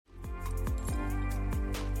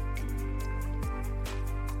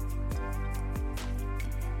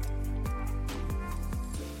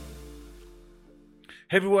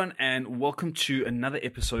Hey everyone, and welcome to another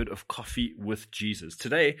episode of Coffee with Jesus.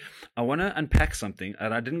 Today, I want to unpack something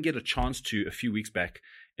that I didn't get a chance to a few weeks back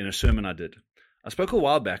in a sermon I did. I spoke a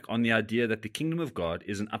while back on the idea that the kingdom of God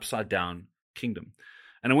is an upside down kingdom.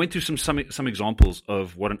 And I went through some examples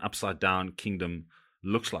of what an upside down kingdom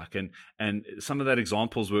looks like. And some of that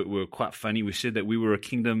examples were quite funny. We said that we were a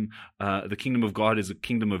kingdom, the kingdom of God is a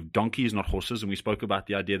kingdom of donkeys, not horses. And we spoke about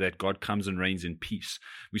the idea that God comes and reigns in peace.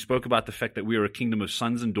 We spoke about the fact that we are a kingdom of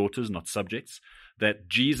sons and daughters, not subjects, that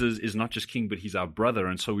Jesus is not just king, but he's our brother.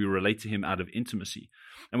 And so we relate to him out of intimacy.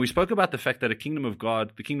 And we spoke about the fact that the kingdom of God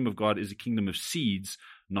is a kingdom of seeds,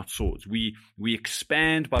 not swords. We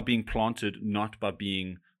expand by being planted, not by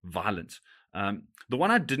being violent. The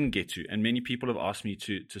one I didn't get to, and many people have asked me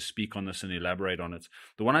to speak on this and elaborate on it,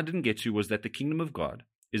 the one I didn't get to was that the kingdom of God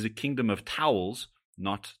is a kingdom of towels,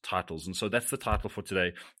 not titles. And so that's the title for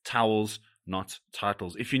today, Towels, Not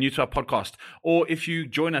Titles. If you're new to our podcast, or if you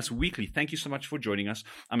join us weekly, thank you so much for joining us.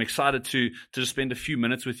 I'm excited to spend a few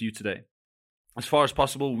minutes with you today. As far as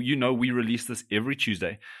possible, you know we release this every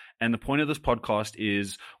Tuesday. And the point of this podcast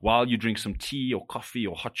is while you drink some tea or coffee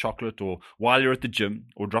or hot chocolate, or while you're at the gym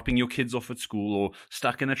or dropping your kids off at school or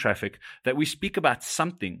stuck in the traffic, that we speak about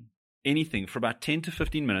something, anything, for about 10 to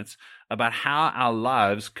 15 minutes about how our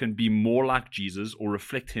lives can be more like Jesus or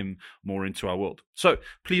reflect him more into our world. So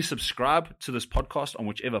please subscribe to this podcast on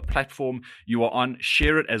whichever platform you are on.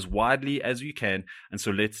 Share it as widely as you can. And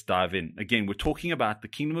so let's dive in. Again, we're talking about the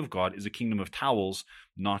kingdom of God is a kingdom of towels,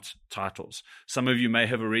 not titles. Some of you may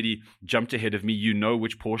have already jumped ahead of me. You know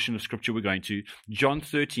which portion of scripture we're going to. John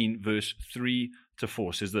 13, verse 3 to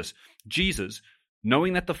 4 says this: Jesus,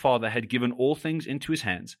 knowing that the Father had given all things into his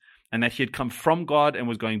hands, and that he had come from God and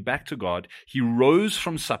was going back to God, he rose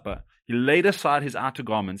from supper, he laid aside his outer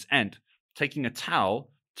garments, and, taking a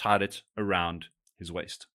towel, tied it around his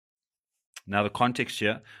waist. Now, the context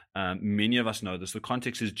here, many of us know this. The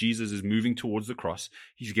context is Jesus is moving towards the cross.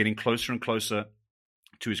 He's getting closer and closer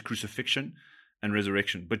to his crucifixion and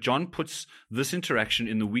resurrection. But John puts this interaction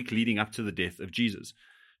in the week leading up to the death of Jesus.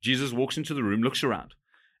 Jesus walks into the room, looks around,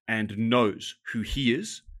 and knows who he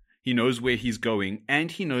is. He knows where he's going,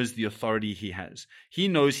 and he knows the authority he has. He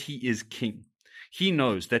knows he is king. He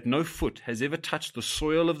knows that no foot has ever touched the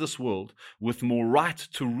soil of this world with more right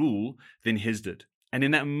to rule than his did. And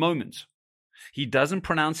in that moment, he doesn't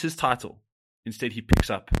pronounce his title. Instead, he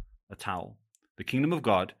picks up a towel. The kingdom of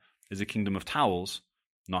God is a kingdom of towels,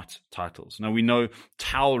 not titles. Now, we know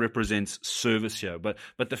towel represents service here, but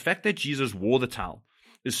the fact that Jesus wore the towel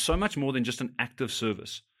is so much more than just an act of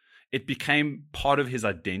service. It became part of his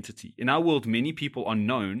identity. In our world, many people are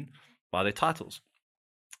known by their titles.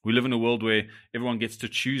 We live in a world where everyone gets to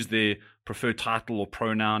choose their preferred title or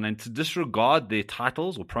pronoun, and to disregard their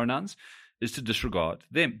titles or pronouns is to disregard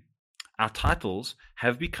them. Our titles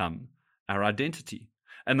have become our identity.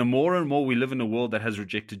 And the more and more we live in a world that has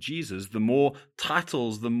rejected Jesus, the more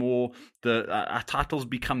titles, our titles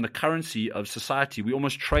become the currency of society. We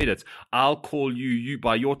almost trade it. I'll call you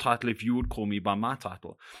by your title if you would call me by my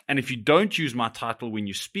title. And if you don't use my title when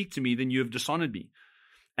you speak to me, then you have dishonored me.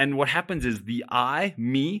 And what happens is the I,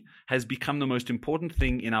 me, has become the most important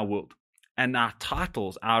thing in our world. And our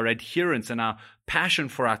titles, our adherence and our passion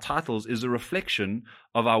for our titles is a reflection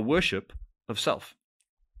of our worship of self.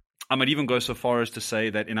 I might even go so far as to say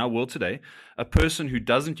that in our world today, a person who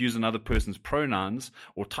doesn't use another person's pronouns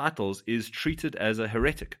or titles is treated as a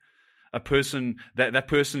heretic. A person, that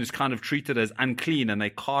person is kind of treated as unclean, and they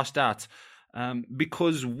cast out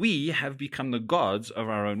because we have become the gods of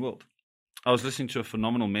our own world. I was listening to a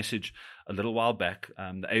phenomenal message a little while back.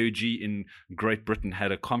 The AOG in Great Britain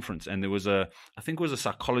had a conference, and there was I think it was a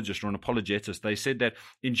psychologist or an apologetist. They said that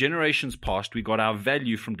in generations past, we got our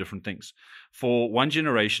value from different things. For one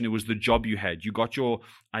generation, it was the job you had. You got your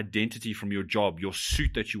identity from your job, your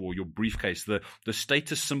suit that you wore, your briefcase, the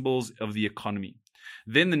status symbols of the economy.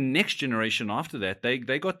 Then the next generation after that, they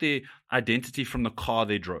got their identity from the car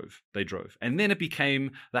they drove. And then it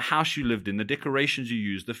became the house you lived in, the decorations you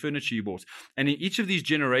used, the furniture you bought. And in each of these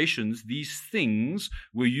generations, these things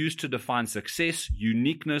were used to define success,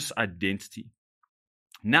 uniqueness, identity.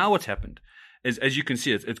 Now what's happened is, as you can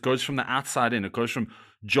see, it goes from the outside in. It goes from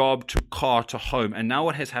job to car to home. And now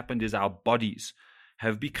what has happened is our bodies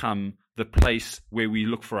have become the place where we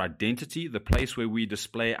look for identity, the place where we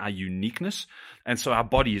display our uniqueness. And so our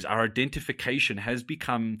bodies, our identification has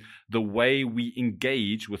become the way we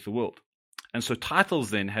engage with the world. And so titles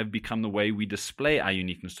then have become the way we display our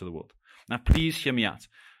uniqueness to the world. Now, please hear me out.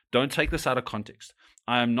 Don't take this out of context.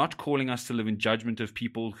 I am not calling us to live in judgment of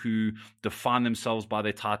people who define themselves by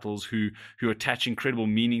their titles, who attach incredible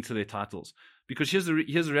meaning to their titles. Because here's the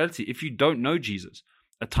reality. If you don't know Jesus,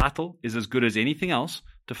 A title is as good as anything else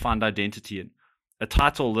to find identity in. A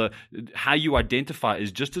title, how you identify,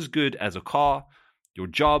 is just as good as a car, your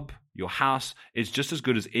job, your house. It's just as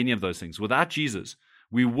good as any of those things. Without Jesus,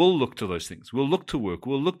 we will look to those things. We'll look to work.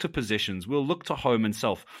 We'll look to possessions. We'll look to home and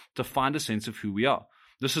self to find a sense of who we are.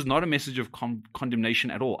 This is not a message of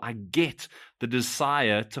condemnation at all. I get the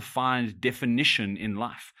desire to find definition in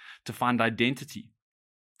life, to find identity.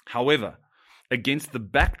 However, against the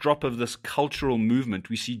backdrop of this cultural movement,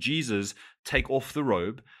 we see Jesus take off the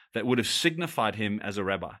robe that would have signified him as a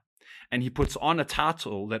rabbi, and he puts on a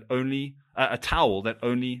towel that only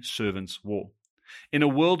servants wore. In a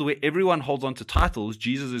world where everyone holds on to titles,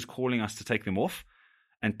 Jesus is calling us to take them off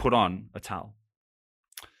and put on a towel.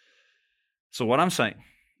 So what I'm saying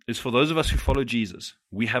is, for those of us who follow Jesus,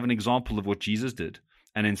 we have an example of what Jesus did,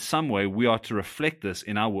 and in some way we are to reflect this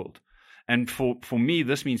in our world. And for me,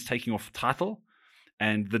 this means taking off title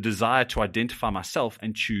and the desire to identify myself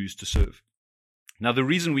and choose to serve. Now, the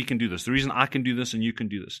reason we can do this, the reason I can do this and you can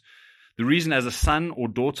do this, the reason as a son or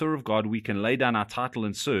daughter of God we can lay down our title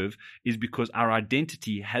and serve is because our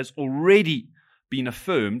identity has already been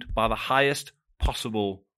affirmed by the highest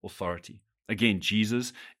possible authority. Again,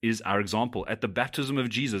 Jesus is our example. At the baptism of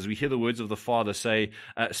Jesus, we hear the words of the Father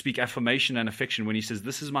speak affirmation and affection when he says,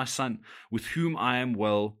 "This is my Son, with whom I am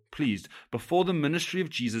well pleased." Before the ministry of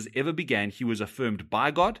Jesus ever began, he was affirmed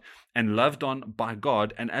by God and loved on by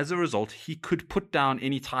God, and as a result, he could put down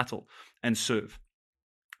any title and serve.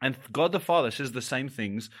 And God the Father says the same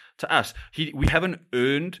things to us. We haven't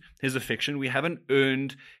earned his affection, we haven't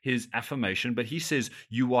earned his affirmation, but he says,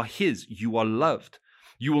 you are his, you are loved.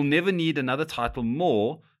 You will never need another title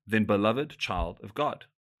more than beloved child of God.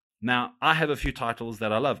 Now, I have a few titles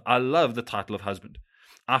that I love. I love the title of husband.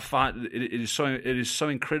 I find it is so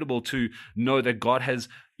incredible to know that God has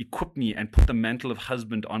equipped me and put the mantle of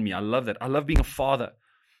husband on me. I love that. I love being a father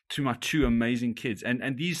to my two amazing kids.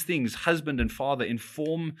 And these things, husband and father,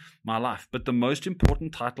 inform my life. But the most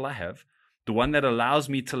important title I have, the one that allows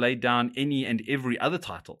me to lay down any and every other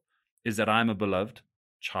title, is that I am a beloved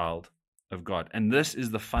child of God. And this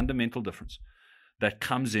is the fundamental difference that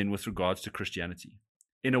comes in with regards to Christianity.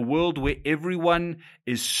 In a world where everyone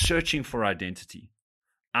is searching for identity,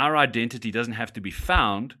 our identity doesn't have to be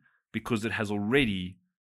found because it has already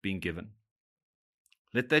been given.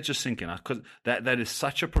 Let that just sink in, because that is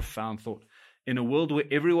such a profound thought. In a world where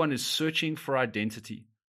everyone is searching for identity,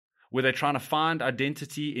 where they're trying to find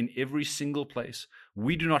identity in every single place,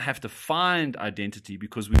 we do not have to find identity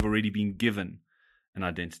because we've already been given an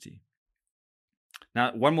identity.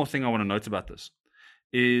 Now, one more thing I want to note about this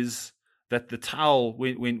is that the towel,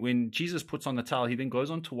 when Jesus puts on the towel, he then goes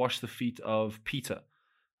on to wash the feet of Peter,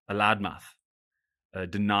 a loudmouth, a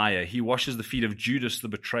denier. He washes the feet of Judas, the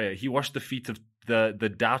betrayer. He washed the feet of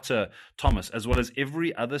the doubter, Thomas, as well as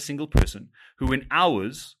every other single person who in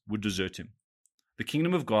hours would desert him. The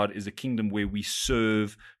kingdom of God is a kingdom where we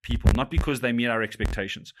serve people, not because they meet our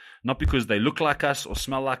expectations, not because they look like us or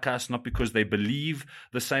smell like us, not because they believe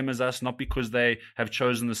the same as us, not because they have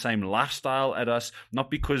chosen the same lifestyle as us,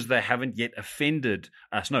 not because they haven't yet offended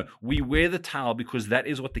us. No, we wear the towel because that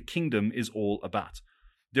is what the kingdom is all about.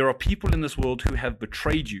 There are people in this world who have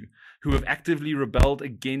betrayed you, who have actively rebelled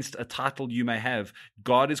against a title you may have.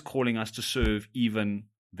 God is calling us to serve even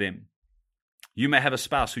them. You may have a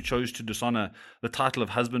spouse who chose to dishonor the title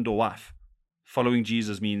of husband or wife. Following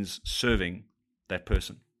Jesus means serving that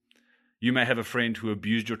person. You may have a friend who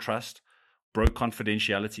abused your trust, broke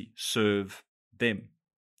confidentiality. Serve them.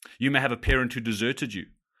 You may have a parent who deserted you.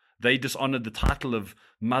 They dishonored the title of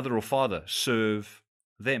mother or father. Serve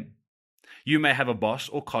them. You may have a boss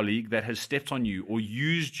or colleague that has stepped on you or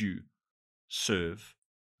used you. Serve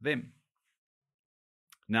them.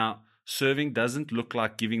 Now, serving doesn't look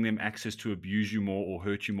like giving them access to abuse you more or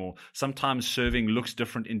hurt you more. Sometimes serving looks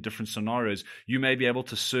different in different scenarios. You may be able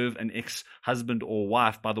to serve an ex-husband or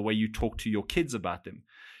wife by the way you talk to your kids about them.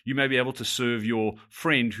 You may be able to serve your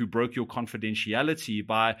friend who broke your confidentiality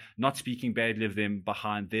by not speaking badly of them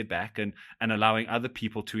behind their back and allowing other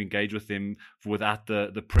people to engage with them without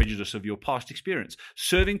the prejudice of your past experience.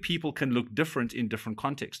 Serving people can look different in different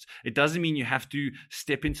contexts. It doesn't mean you have to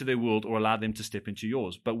step into their world or allow them to step into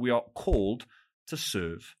yours, but we are called to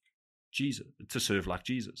serve Jesus, to serve like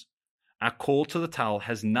Jesus. Our call to the towel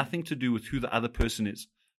has nothing to do with who the other person is,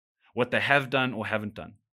 what they have done or haven't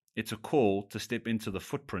done. It's a call to step into the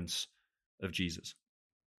footprints of Jesus.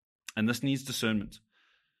 And this needs discernment,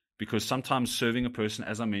 because sometimes serving a person,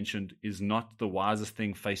 as I mentioned, is not the wisest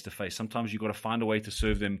thing face to face. Sometimes you've got to find a way to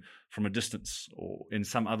serve them from a distance or in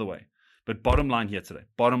some other way. But bottom line here today,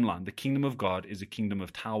 the kingdom of God is a kingdom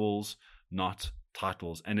of towels, not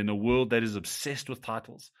titles. And in a world that is obsessed with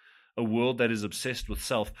titles, a world that is obsessed with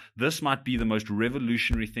self, this might be the most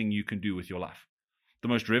revolutionary thing you can do with your life. The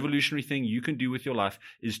most revolutionary thing you can do with your life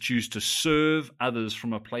is choose to serve others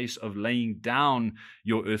from a place of laying down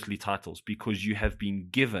your earthly titles, because you have been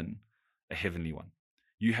given a heavenly one.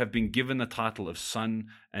 You have been given the title of son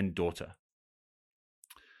and daughter.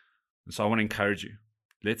 And so I want to encourage you.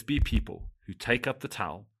 Let's be people who take up the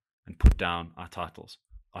towel and put down our titles.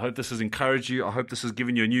 I hope this has encouraged you. I hope this has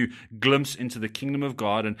given you a new glimpse into the kingdom of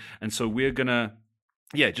God. And so we're going to,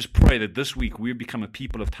 just pray that this week we become a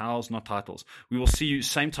people of towels, not titles. We will see you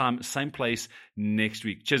same time, same place next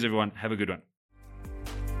week. Cheers, everyone. Have a good one.